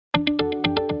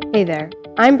Hey there,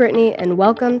 I'm Brittany, and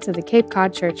welcome to the Cape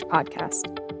Cod Church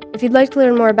podcast. If you'd like to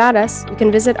learn more about us, you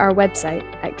can visit our website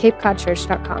at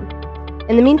capecodchurch.com.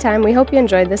 In the meantime, we hope you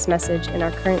enjoyed this message in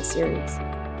our current series.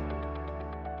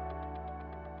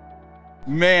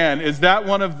 Man, is that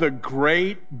one of the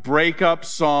great breakup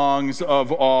songs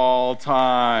of all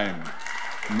time?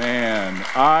 Man,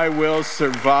 I will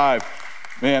survive.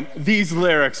 Man, these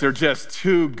lyrics are just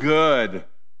too good.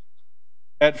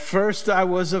 At first I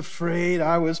was afraid,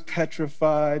 I was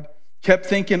petrified, kept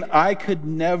thinking I could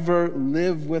never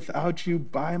live without you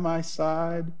by my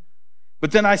side.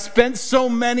 But then I spent so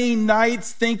many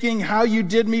nights thinking how you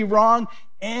did me wrong,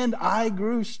 and I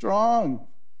grew strong.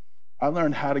 I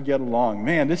learned how to get along.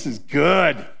 Man, this is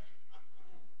good.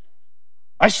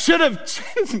 This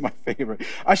is my favorite.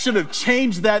 I should have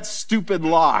changed that stupid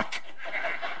lock.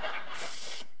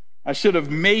 I should have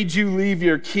made you leave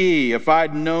your key. If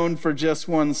I'd known for just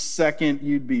 1 second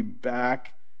you'd be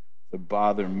back to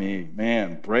bother me.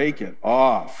 Man, break it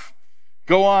off.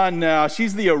 Go on now.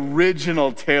 She's the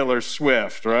original Taylor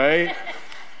Swift, right?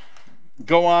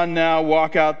 Go on now,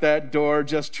 walk out that door,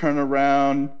 just turn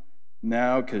around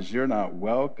now because you're not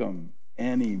welcome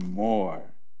anymore.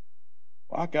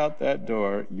 Walk out that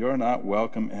door, you're not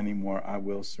welcome anymore. I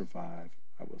will survive.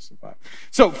 I will survive.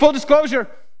 So, full disclosure,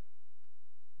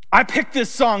 I picked this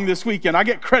song this weekend. I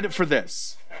get credit for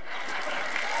this.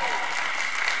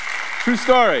 True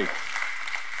story.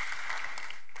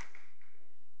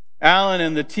 Alan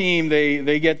and the team,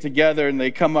 they get together and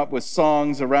they come up with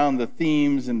songs around the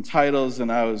themes and titles, and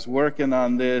I was working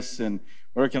on this and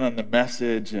working on the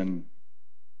message, and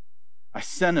I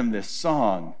sent him this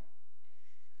song,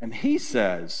 and he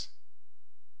says,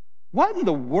 "What in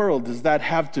the world does that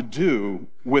have to do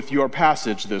with your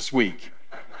passage this week?"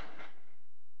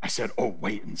 I said, "Oh,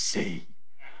 wait and see."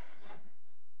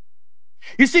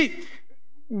 You see,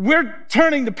 we're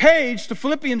turning the page to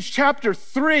Philippians chapter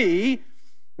 3.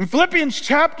 In Philippians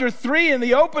chapter 3, in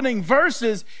the opening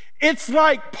verses, it's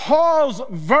like Paul's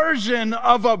version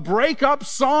of a breakup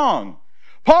song.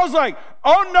 Paul's like,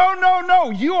 "Oh,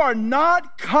 no, you are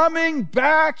not coming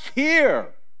back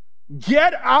here.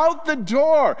 Get out the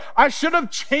door. I should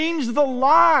have changed the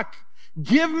lock.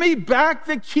 Give me back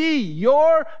the key.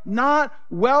 You're not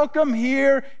welcome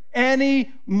here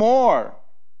anymore."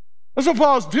 That's what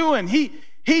Paul's doing.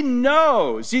 He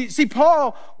knows. See,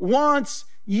 Paul wants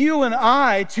you and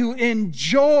I to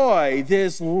enjoy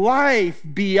this life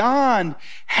beyond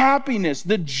happiness,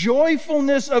 the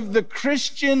joyfulness of the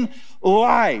Christian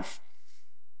life.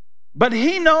 But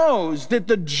he knows that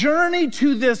the journey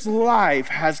to this life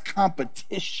has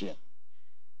competition.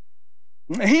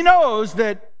 He knows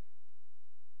that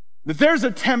there's a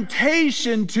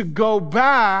temptation to go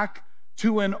back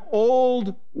to an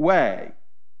old way,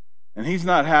 and he's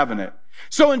not having it.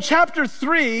 So in chapter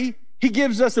 3, he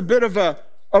gives us a bit of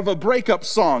a breakup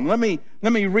song. Let me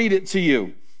read it to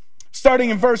you. Starting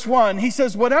in verse 1, he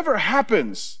says, "Whatever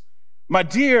happens, my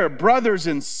dear brothers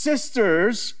and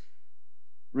sisters,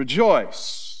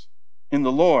 rejoice in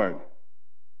the Lord."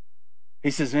 He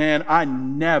says, "Man, I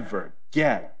never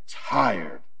get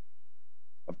tired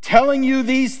of telling you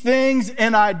these things,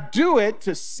 and I do it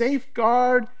to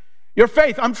safeguard your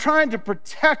faith." I'm trying to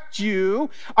protect you.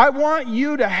 I want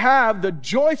you to have the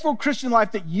joyful Christian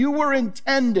life that you were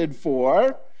intended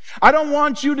for. I don't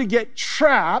want you to get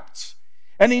trapped.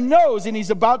 And he knows, and he's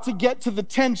about to get to the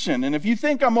tension. And if you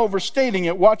think I'm overstating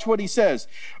it, watch what he says.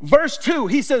 Verse 2,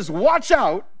 he says, "Watch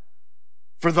out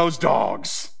for those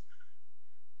dogs."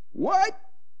 What?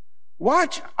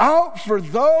 Watch out for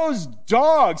those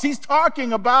dogs. He's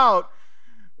talking about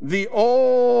the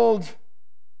old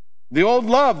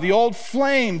love, the old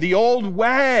flame, the old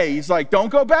way. He's like, don't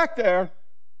go back there.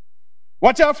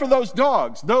 Watch out for those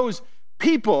dogs, those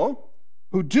people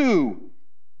who do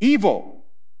evil.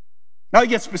 Now he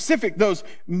gets specific, those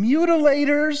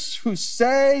mutilators who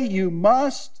say you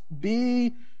must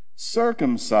be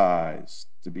circumcised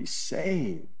to be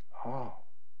saved. Oh.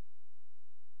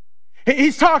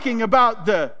 He's talking about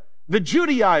the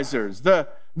Judaizers, the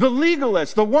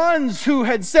legalists, the ones who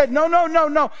had said,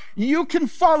 no, you can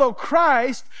follow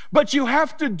Christ, but you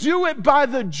have to do it by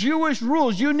the Jewish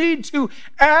rules. You need to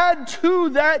add to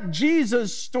that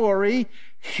Jesus story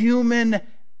human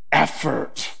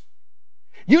effort.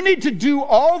 You need to do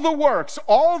all the works,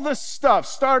 all the stuff,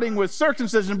 starting with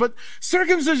circumcision. But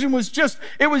circumcision was just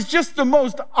the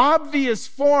most obvious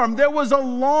form. There was a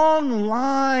long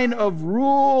line of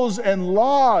rules and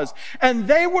laws. And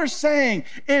they were saying,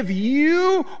 if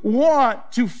you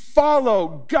want to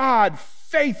follow God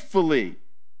faithfully,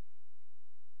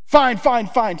 fine,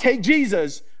 take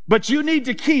Jesus, but you need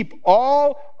to keep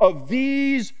all of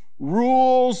these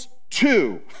rules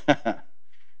too.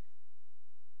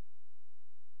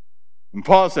 And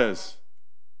Paul says,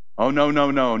 oh,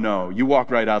 no. You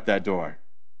walk right out that door.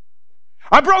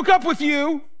 I broke up with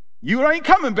you. You ain't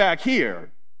coming back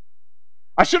here.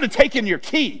 I should have taken your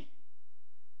key.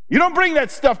 You don't bring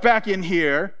that stuff back in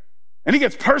here. And he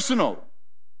gets personal.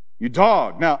 You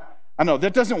dog. Now, I know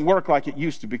that doesn't work like it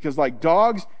used to, because like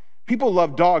dogs, people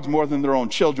love dogs more than their own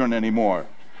children anymore.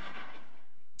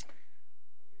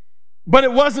 But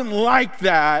it wasn't like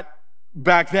that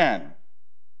back then.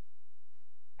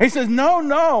 He says,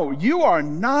 no, you are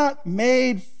not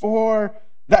made for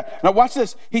that. Now watch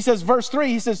this. He says, verse 3,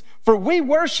 he says, for we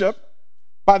worship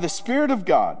by the Spirit of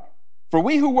God. For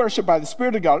we who worship by the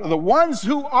Spirit of God are the ones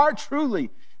who are truly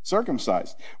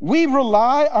circumcised. We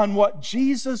rely on what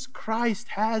Jesus Christ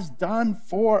has done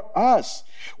for us.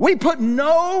 We put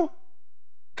no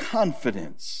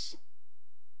confidence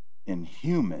in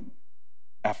human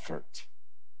effort.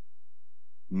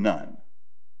 None.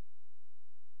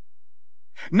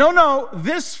 No,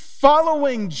 this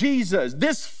following Jesus,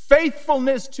 this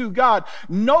faithfulness to God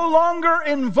no longer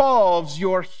involves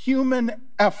your human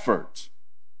effort.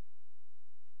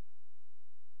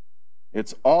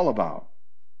 It's all about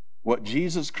what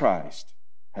Jesus Christ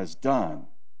has done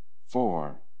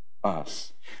for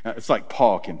us. Now, it's like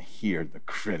Paul can hear the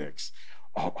critics.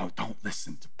 Oh, don't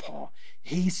listen to Paul.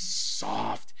 He's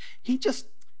soft. He just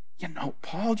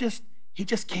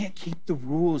can't keep the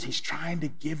rules. He's trying to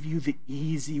give you the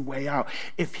easy way out.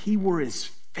 If he were as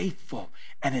faithful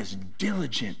and as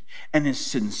diligent and as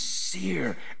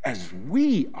sincere as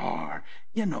we are,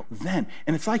 then.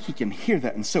 And it's like he can hear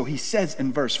that. And so he says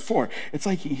in verse 4, it's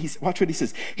like watch what he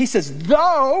says. He says,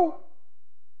 though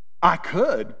I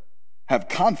could have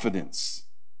confidence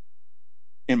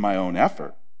in my own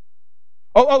effort.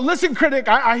 Oh, listen, critic,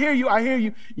 I hear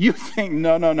you. You think,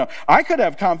 no. I could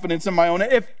have confidence in my own.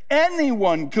 If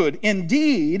anyone could,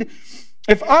 indeed,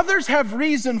 if others have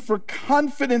reason for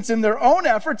confidence in their own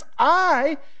efforts,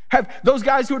 I have, those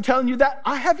guys who are telling you that,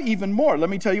 I have even more. Let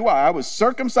me tell you why. I was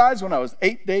circumcised when I was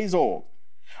 8 days old.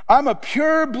 I'm a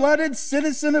pure-blooded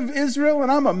citizen of Israel, and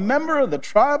I'm a member of the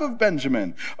tribe of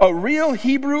Benjamin, a real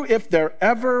Hebrew if there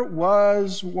ever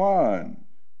was one.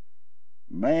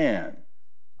 Man,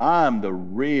 I'm the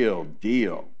real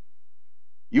deal.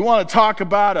 You want to talk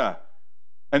about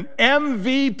an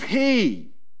MVP?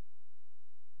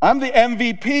 I'm the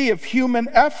MVP of human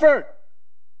effort.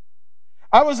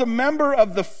 I was a member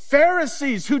of the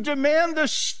Pharisees who demand the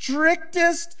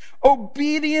strictest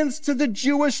obedience to the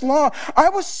Jewish law. I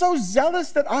was so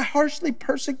zealous that I harshly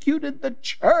persecuted the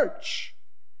church.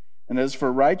 And as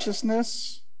for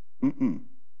righteousness,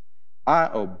 I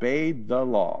obeyed the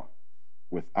law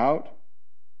without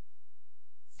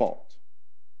fault.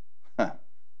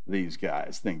 These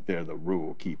guys think they're the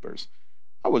rule keepers.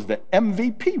 I was the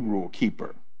MVP rule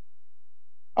keeper.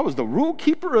 I was the rule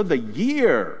keeper of the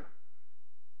year.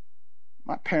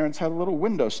 My parents had a little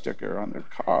window sticker on their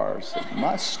car said,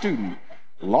 my student,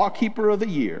 law keeper of the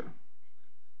year.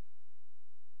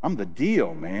 I'm the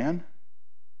deal, man.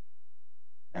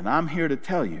 And I'm here to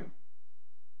tell you,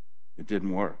 it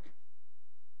didn't work.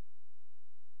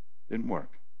 Didn't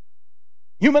work.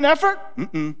 Human effort?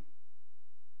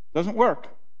 Doesn't work.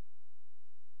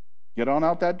 Get on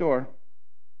out that door.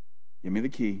 Give me the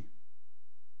key.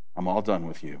 I'm all done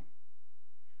with you.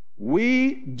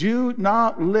 We do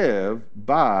not live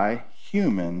by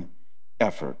human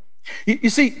effort. You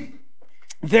see,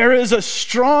 there is a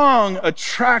strong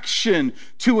attraction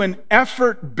to an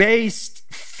effort-based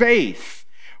faith.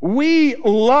 We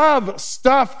love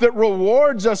stuff that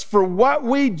rewards us for what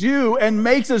we do and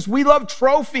we love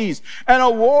trophies and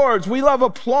awards. We love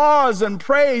applause and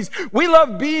praise. We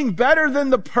love being better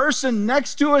than the person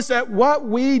next to us at what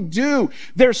we do.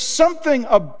 There's something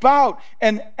about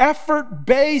an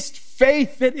effort-based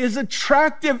faith that is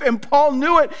attractive, and Paul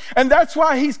knew it, and that's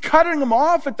why he's cutting them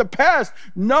off at the pass.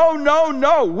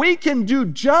 No. We can do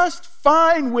just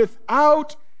fine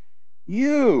without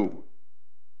you.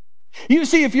 You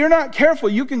see, if you're not careful,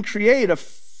 you can create a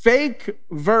fake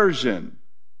version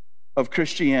of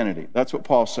Christianity. That's what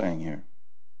Paul's saying here.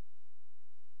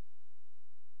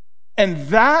 And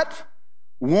that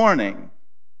warning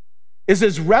is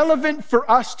as relevant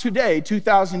for us today,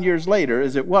 2,000 years later,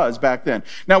 as it was back then.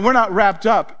 Now, we're not wrapped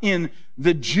up in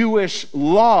the Jewish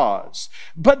laws,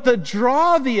 but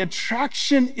the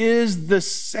attraction is the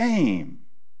same.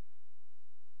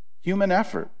 Human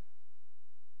effort.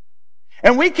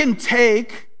 And we can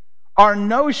take our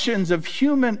notions of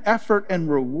human effort and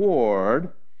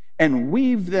reward and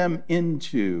weave them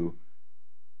into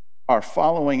our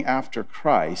following after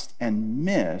Christ and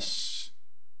miss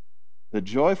the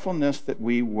joyfulness that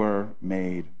we were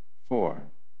made for.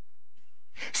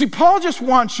 See, Paul just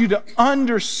wants you to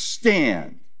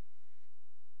understand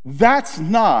that's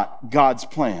not God's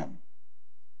plan.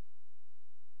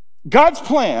 God's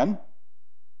plan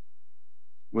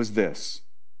was this: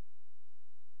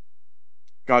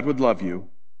 God would love you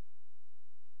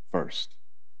first,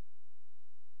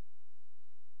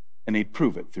 and he'd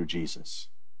prove it through Jesus.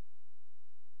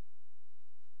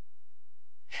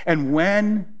 And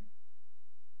when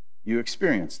you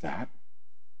experience that,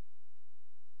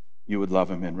 you would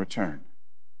love him in return.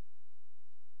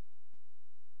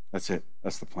 That's it.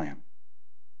 That's the plan.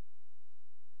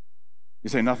 You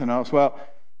say nothing else? Well,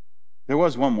 there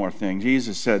was one more thing.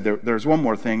 Jesus said there's one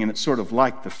more thing, and it's sort of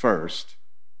like the first.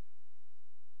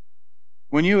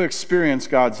 When you experience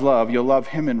God's love, you'll love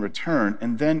him in return,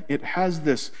 and then it has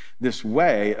this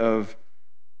way of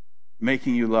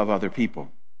making you love other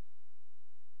people.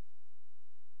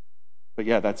 But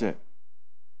yeah, that's it.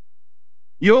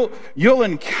 You'll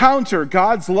encounter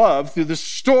God's love through the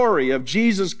story of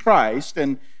Jesus Christ,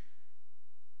 and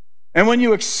when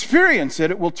you experience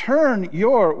it, it will turn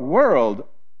your world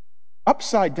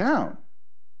upside down.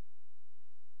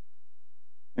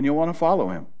 And you'll want to follow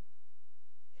him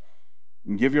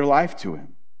and give your life to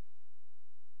him.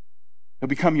 He'll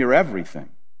become your everything.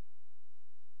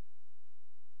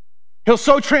 He'll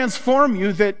so transform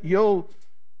you that you'll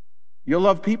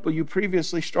love people you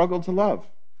previously struggled to love.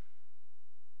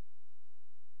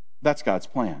 That's God's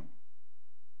plan.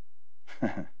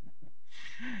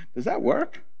 Does that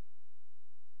work?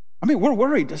 I mean, we're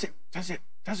worried. Does it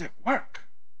work?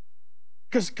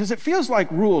 Because it feels like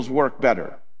rules work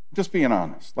better. Just being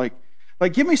honest. Like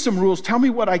give me some rules. Tell me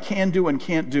what I can do and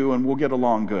can't do, and we'll get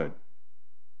along good.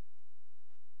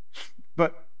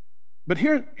 But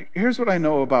here's what I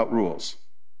know about rules.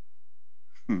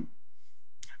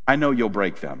 I know you'll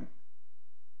break them,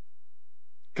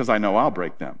 because I know I'll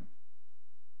break them.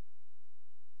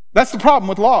 That's the problem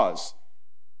with laws.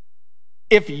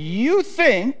 If you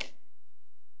think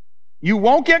you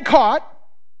won't get caught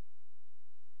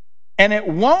and it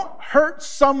won't hurt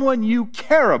someone you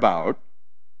care about,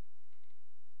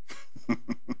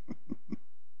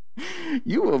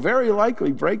 you will very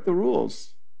likely break the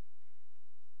rules.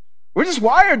 We're just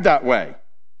wired that way.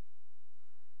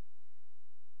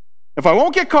 If I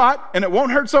won't get caught and it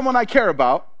won't hurt someone I care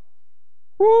about,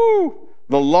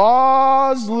 the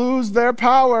laws lose their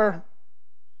power.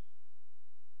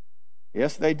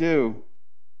 Yes, they do.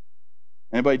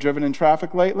 Anybody driven in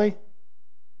traffic lately?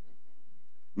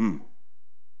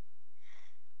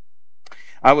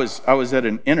 I was at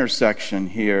an intersection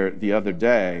here the other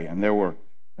day, and there were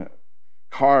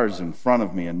cars in front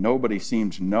of me, and nobody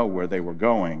seemed to know where they were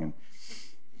going. And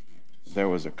there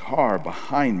was a car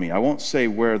behind me. I won't say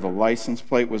where the license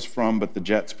plate was from, but the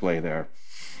Jets play there.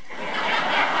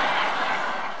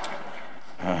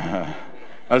 I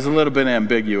was a little bit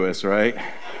ambiguous, right?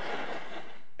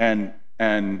 And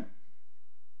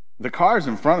the cars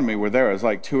in front of me were there. It was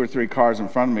like 2 or 3 cars in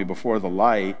front of me before the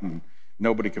light, and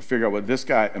nobody could figure out what this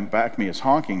guy in back of me is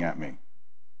honking at me.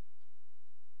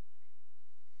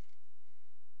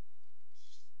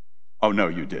 Oh, no,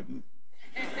 you didn't.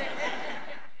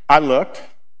 I looked,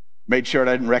 made sure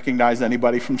I didn't recognize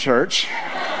anybody from church.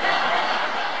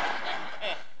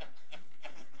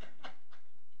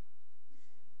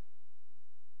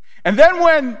 And then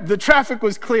when the traffic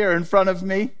was clear in front of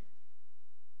me,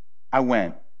 I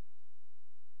went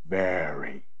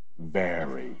very,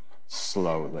 very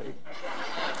slowly.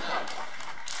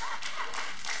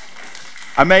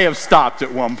 I may have stopped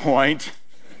at one point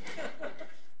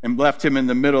and left him in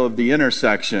the middle of the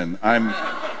intersection.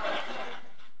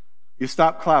 You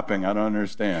stop clapping, I don't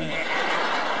understand.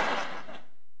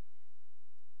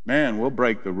 Man, we'll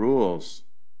break the rules.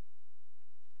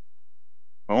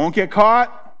 I won't get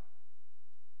caught.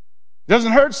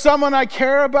 Doesn't hurt someone I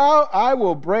care about, I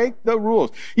will break the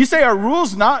rules. You say, are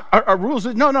rules not, are rules?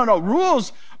 No.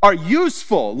 Rules are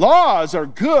useful. Laws are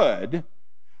good.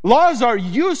 Laws are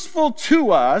useful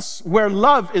to us where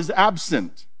love is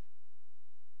absent.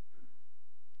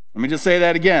 Let me just say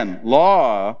that again.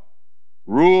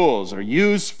 Rules are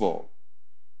useful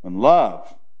when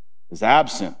love is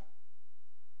absent.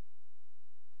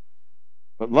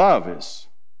 But love is,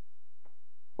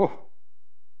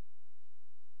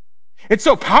 it's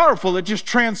so powerful, it just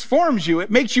transforms you.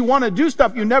 It makes you want to do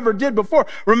stuff you never did before.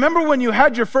 Remember when you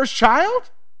had your first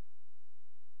child?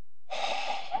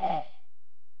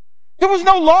 There was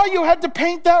no law you had to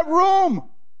paint that room.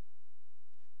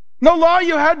 No law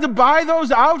you had to buy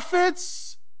those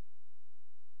outfits.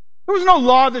 There was no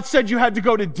law that said you had to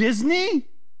go to Disney.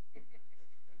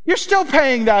 You're still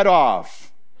paying that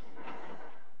off.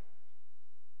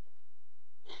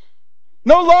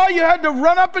 No law, you had to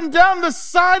run up and down the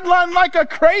sideline like a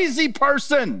crazy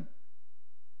person.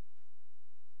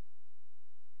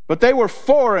 But they were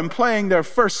 4 and playing their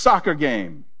first soccer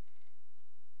game.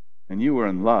 And you were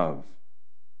in love.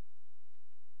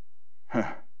 And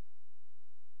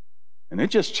it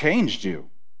just changed you.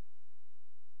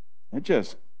 It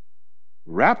just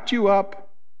wrapped you up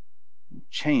and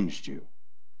changed you.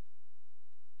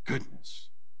 Goodness.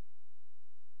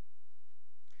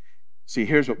 See,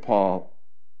 here's what Paul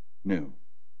knew.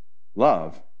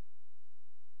 Love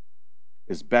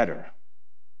is better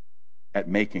at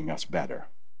making us better.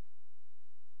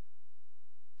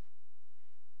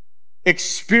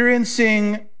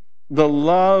 Experiencing the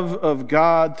love of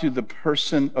God through the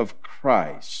person of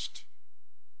Christ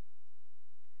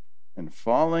and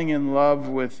falling in love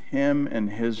with him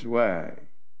and his way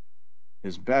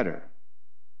is better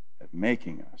at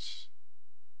making us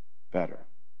better.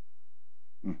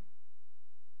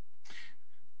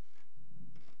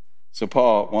 So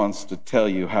Paul wants to tell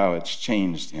you how it's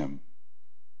changed him.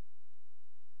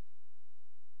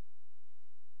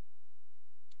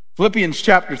 Philippians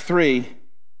chapter 3,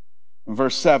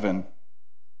 verse 7,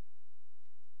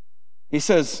 he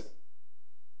says,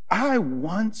 I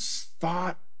once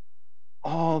thought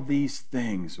all these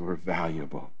things were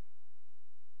valuable.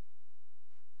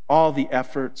 All the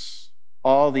efforts,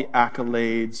 all the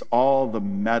accolades, all the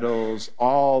medals,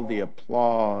 all the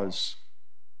applause,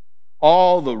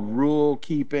 all the rule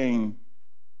keeping.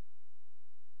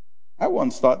 I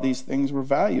once thought these things were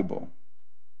valuable.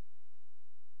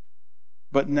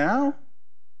 But now,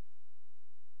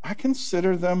 I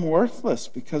consider them worthless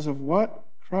because of what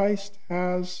Christ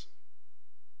has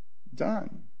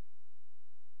done.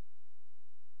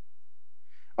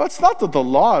 Well, it's not that the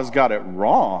laws got it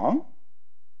wrong.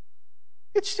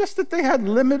 It's just that they had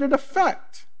limited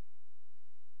effect.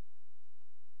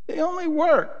 They only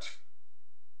worked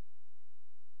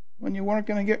when you weren't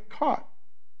going to get caught.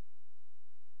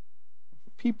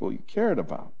 People you cared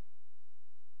about.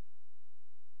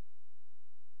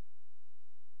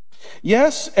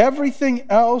 Yes, everything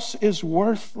else is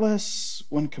worthless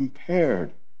when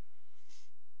compared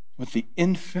with the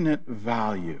infinite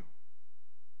value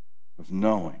of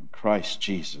knowing Christ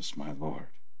Jesus, my Lord.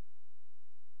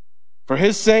 For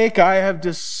his sake, I have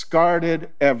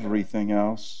discarded everything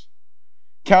else,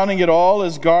 counting it all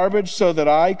as garbage so that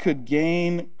I could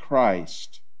gain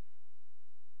Christ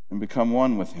and become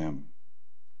one with him.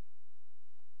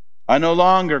 I no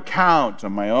longer count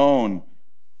on my own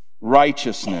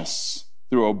righteousness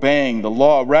through obeying the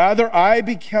law. Rather, I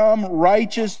become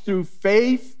righteous through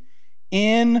faith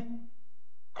in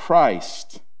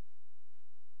Christ.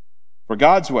 For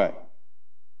God's way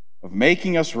of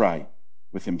making us right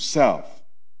with himself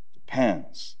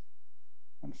depends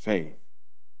on faith.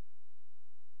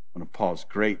 One of Paul's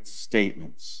great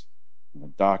statements in the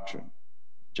doctrine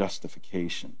of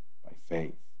justification by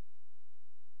faith.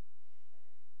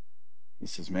 He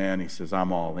says,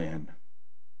 I'm all in.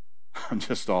 I'm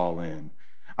just all in.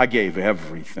 I gave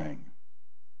everything.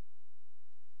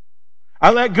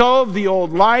 I let go of the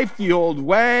old life, the old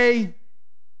way.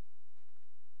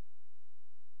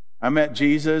 I met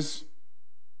Jesus,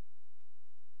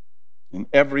 and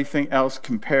everything else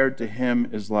compared to him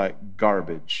is like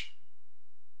garbage.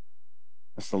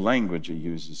 That's the language he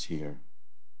uses here.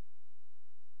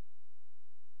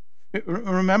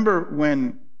 Remember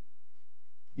when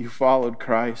you followed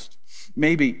Christ?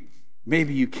 Maybe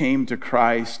you came to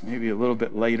Christ maybe a little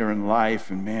bit later in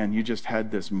life, and man, you just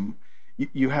had this,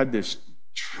 you had this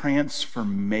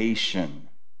transformation.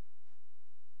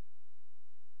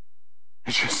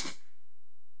 It's just,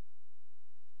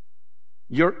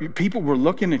 people were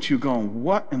looking at you going,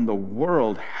 what in the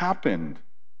world happened?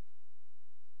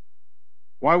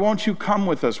 Why won't you come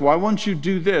with us? Why won't you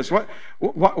do this? What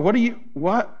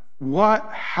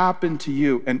happened to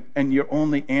you? And your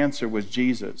only answer was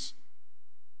Jesus.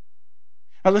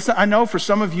 Now listen, I know for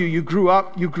some of you, you grew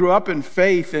up in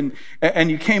faith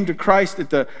and you came to Christ at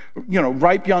the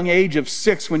ripe young age of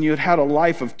 6 when you had a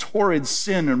life of torrid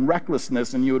sin and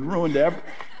recklessness and you had ruined everything.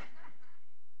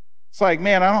 It's like,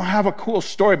 man, I don't have a cool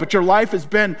story, but your life has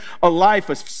been a life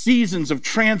of seasons of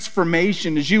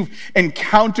transformation as you've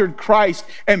encountered Christ,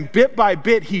 and bit by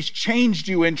bit, he's changed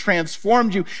you and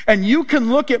transformed you. And you can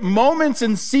look at moments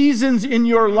and seasons in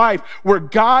your life where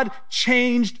God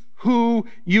changed who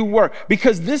you were.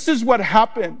 Because this is what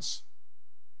happens.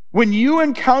 When you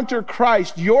encounter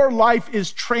Christ, your life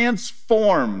is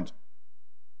transformed.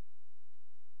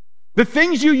 The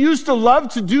things you used to love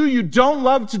to do, you don't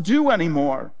love to do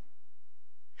anymore.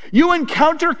 You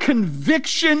encounter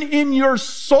conviction in your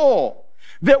soul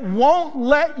that won't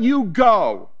let you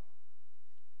go.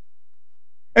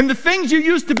 And the things you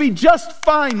used to be just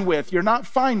fine with, you're not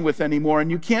fine with anymore, and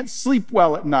you can't sleep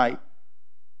well at night.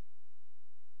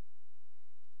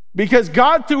 Because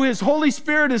God, through His Holy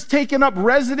Spirit, has taken up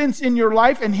residence in your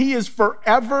life, and He has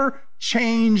forever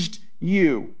changed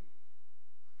you.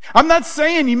 I'm not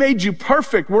saying He made you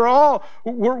perfect. We're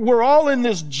all in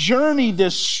this journey,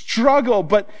 this struggle,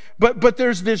 but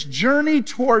there's this journey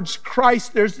towards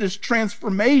Christ. There's this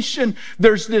transformation.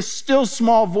 There's this still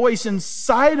small voice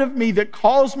inside of me that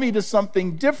calls me to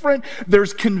something different.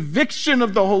 There's conviction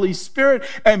of the Holy Spirit,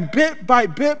 and bit by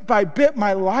bit by bit,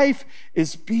 my life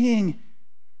is being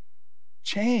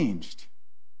changed.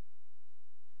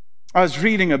 I was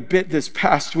reading a bit this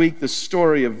past week, the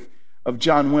story of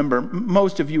John Wimber.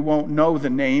 Most of you won't know the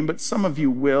name, but some of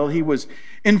you will. He was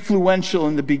influential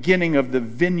in the beginning of the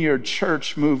Vineyard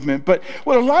Church movement. But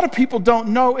what a lot of people don't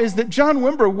know is that John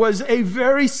Wimber was a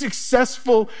very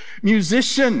successful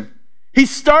musician. He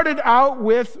started out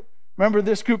with, remember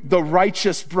this group, the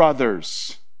Righteous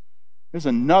Brothers. There's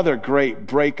another great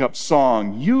breakup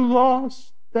song. You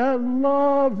lost that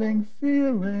loving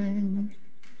feeling.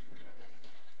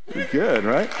 Pretty good,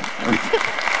 right?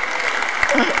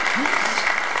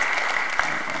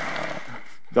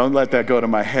 Don't let that go to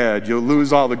my head. You'll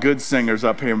lose all the good singers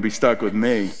up here and be stuck with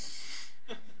me.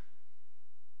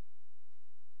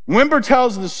 Wimber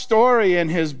tells the story in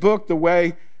his book, The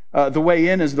Way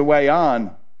In is the Way On.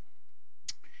 And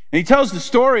he tells the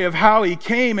story of how he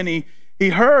came and he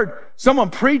heard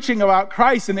someone preaching about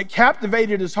Christ, and it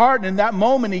captivated his heart, and in that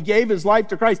moment he gave his life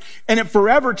to Christ, and it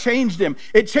forever changed him.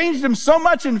 It changed him so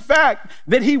much, in fact,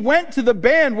 that he went to the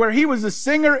band where he was a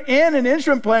singer and an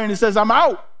instrument player, and he says, I'm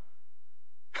out.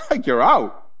 Like, you're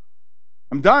out.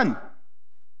 I'm done.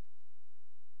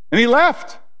 And he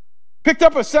left, picked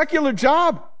up a secular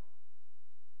job.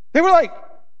 They were like,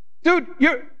 dude,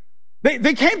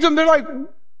 they came to him, they're like,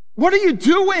 what are you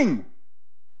doing?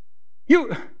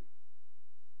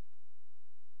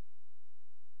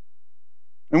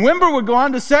 And Wimber would go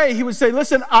on to say, he would say,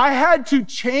 listen, I had to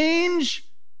change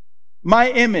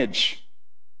my image.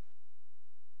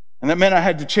 And that meant I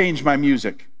had to change my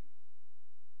music.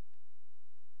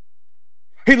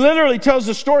 He literally tells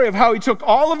the story of how he took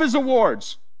all of his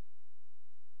awards,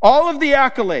 all of the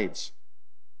accolades,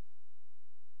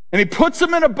 and he puts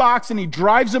them in a box and he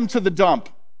drives them to the dump.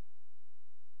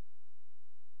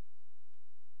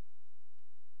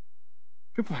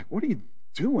 People are like, what are you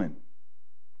doing?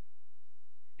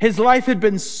 His life had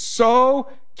been so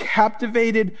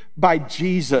captivated by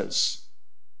Jesus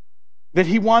that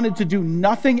he wanted to do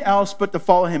nothing else but to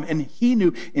follow him. And he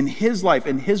knew in his life,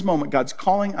 in his moment, God's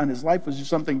calling on his life was to do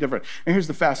something different. And here's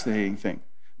the fascinating thing.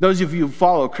 Those of you who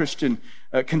follow Christian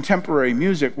contemporary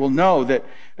music will know that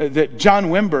John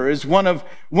Wimber is one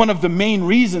of the main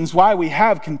reasons why we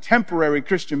have contemporary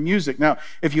Christian music. Now,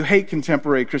 if you hate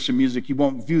contemporary Christian music, you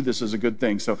won't view this as a good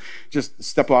thing. So just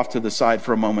step off to the side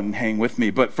for a moment and hang with me.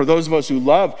 But for those of us who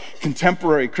love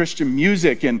contemporary Christian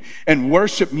music and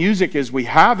worship music as we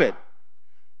have it,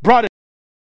 brought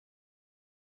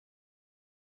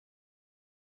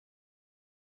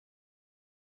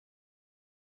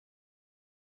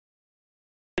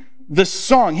the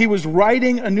song. He was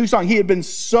writing a new song. He had been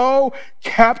so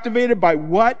captivated by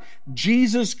what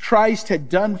Jesus Christ had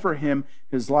done for him,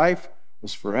 his life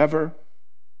was forever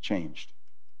changed.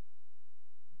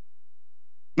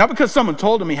 Not because someone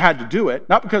told him he had to do it,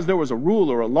 not because there was a rule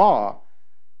or a law,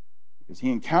 because he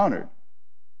encountered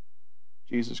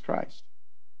Jesus Christ.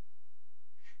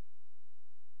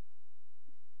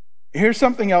 Here's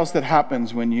something else that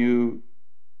happens when you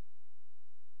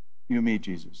meet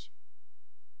Jesus.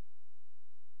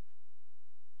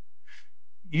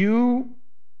 You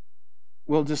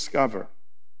will discover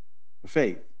a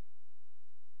faith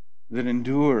that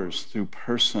endures through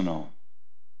personal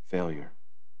failure.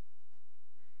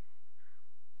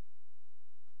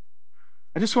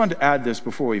 I just wanted to add this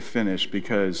before we finish,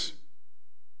 because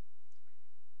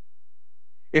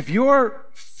if your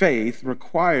faith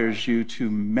requires you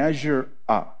to measure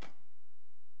up,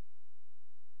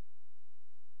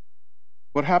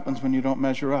 what happens when you don't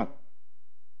measure up?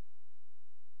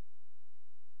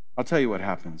 I'll tell you what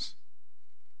happens.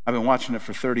 I've been watching it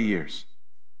for 30 years.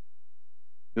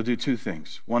 You'll do two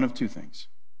things, one of two things.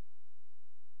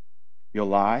 You'll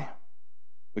lie.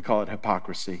 We call it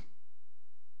hypocrisy.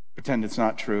 Pretend it's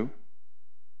not true.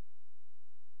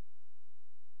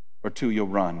 Or two, you'll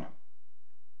run.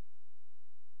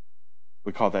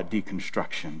 We call that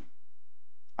deconstruction.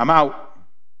 I'm out.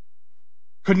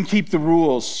 Couldn't keep the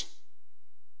rules.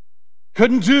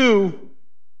 Couldn't do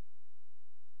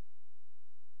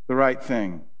the right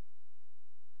thing.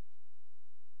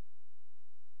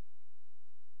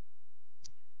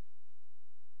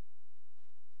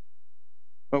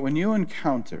 But when you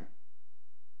encounter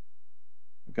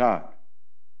a God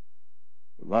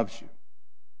who loves you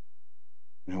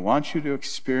and who wants you to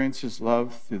experience his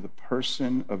love through the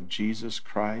person of Jesus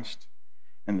Christ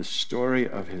and the story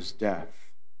of his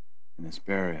death and his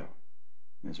burial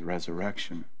and his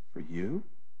resurrection for you,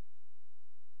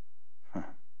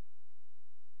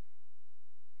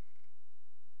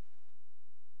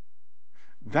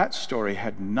 that story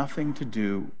had nothing to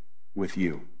do with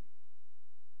you.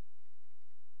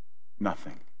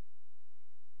 Nothing.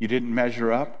 You didn't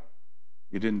measure up.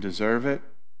 You didn't deserve it.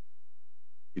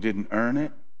 You didn't earn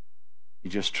it. You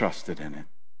just trusted in it.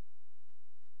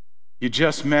 You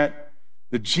just met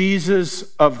the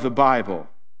Jesus of the Bible,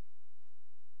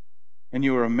 and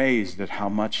you were amazed at how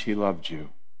much he loved you,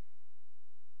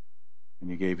 and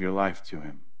you gave your life to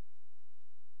him,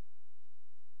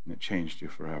 and it changed you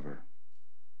forever.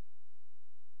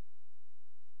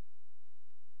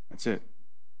 That's it.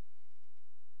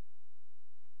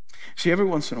 See, every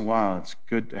once in a while, it's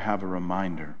good to have a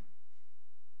reminder.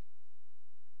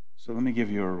 So let me give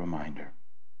you a reminder.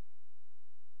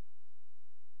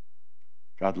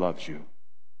 God loves you.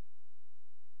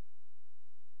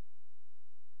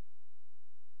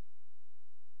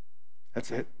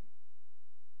 That's it.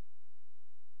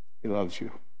 He loves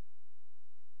you.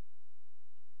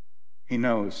 He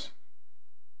knows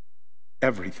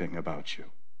everything about you.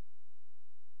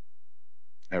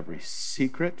 Every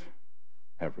secret,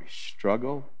 every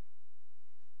struggle,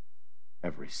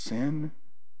 every sin,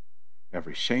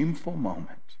 every shameful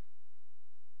moment.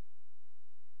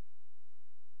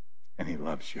 And he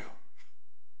loves you.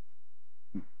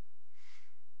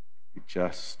 He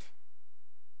just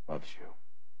loves you.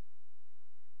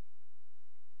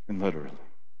 And literally,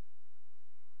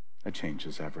 that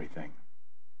changes everything.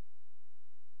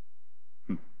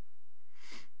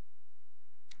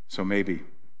 So maybe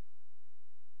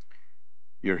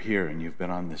you're here and you've been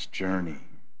on this journey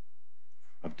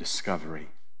of discovery,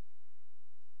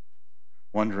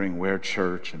 wondering where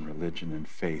church and religion and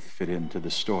faith fit into the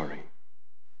story,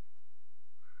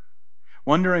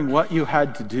 wondering what you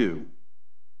had to do.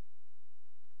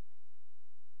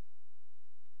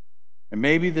 And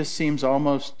maybe this seems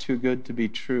almost too good to be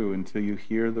true until you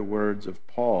hear the words of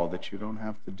Paul that you don't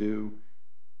have to do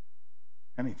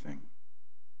anything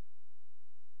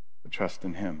but trust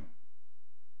in him.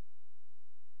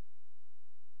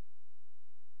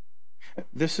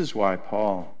 This is why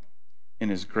Paul, in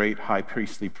his great high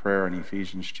priestly prayer in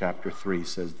Ephesians chapter 3,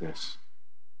 says this: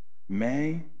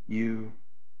 may you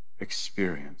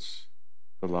experience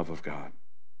the love of God.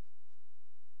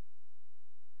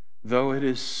 Though it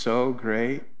is so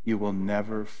great, you will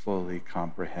never fully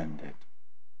comprehend it,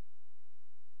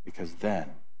 because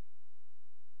then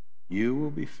you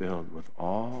will be filled with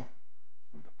all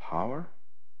of the power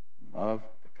and love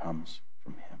that comes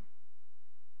from him.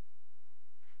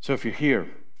 So if you're here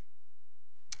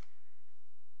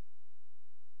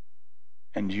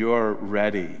and you're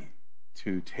ready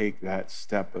to take that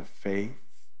step of faith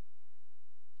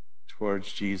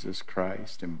towards Jesus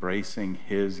Christ, embracing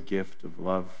his gift of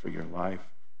love for your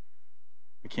life,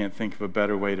 I can't think of a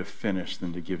better way to finish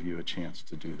than to give you a chance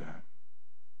to do that.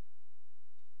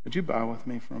 Would you bow with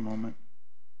me for a moment?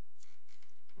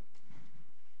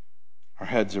 Our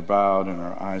heads are bowed and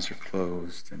our eyes are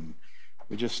closed, and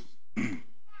we just...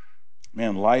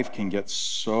 Man, life can get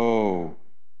so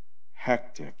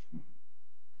hectic,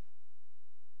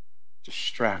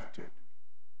 distracted.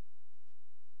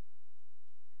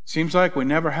 Seems like we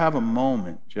never have a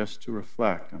moment just to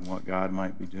reflect on what God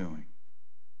might be doing.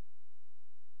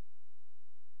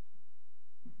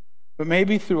 But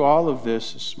maybe through all of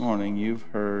this morning, you've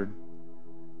heard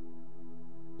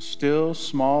a still,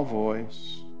 small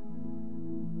voice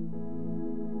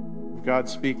of God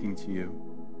speaking to you.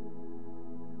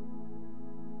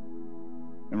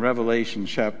 In Revelation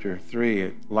chapter 3,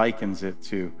 it likens it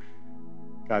to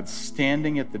God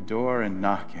standing at the door and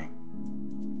knocking.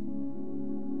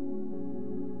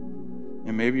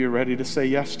 And maybe you're ready to say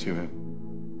yes to him,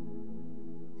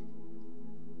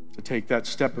 to take that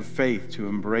step of faith, to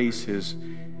embrace his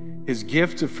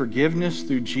gift of forgiveness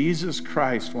through Jesus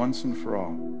Christ once and for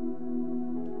all.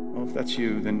 Well, if that's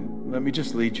you, then let me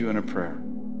just lead you in a prayer.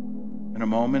 In a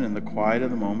moment, in the quiet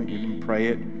of the moment, you can pray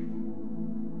it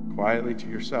quietly to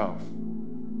yourself.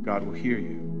 God will hear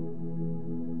you.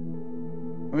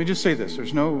 Let me just say this.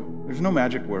 There's no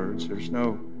magic words. There's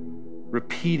no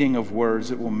repeating of words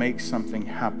that will make something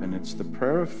happen. It's the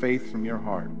prayer of faith from your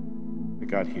heart that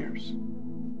God hears.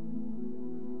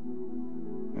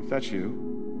 If that's you,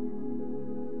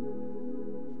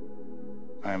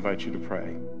 I invite you to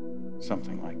pray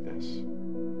something like this.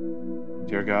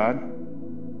 Dear God,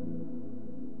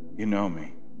 You know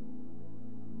me.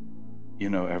 You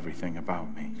know everything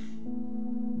about me.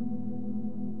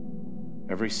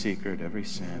 Every secret, every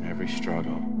sin, every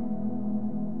struggle.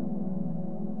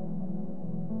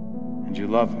 And you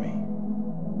love me.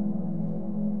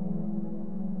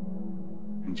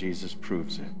 And Jesus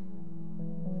proves it.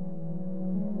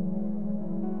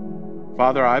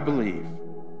 Father, I believe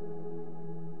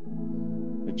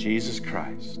that Jesus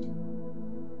Christ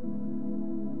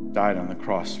died on the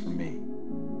cross for me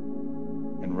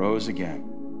and rose again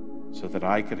so that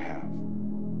I could have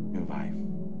new life.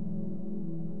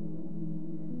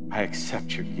 I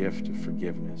accept your gift of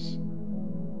forgiveness.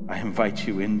 I invite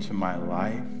you into my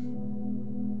life.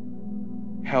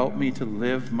 Help me to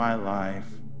live my life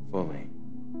fully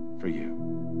for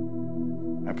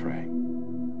you. I pray.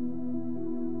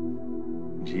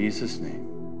 In Jesus' name.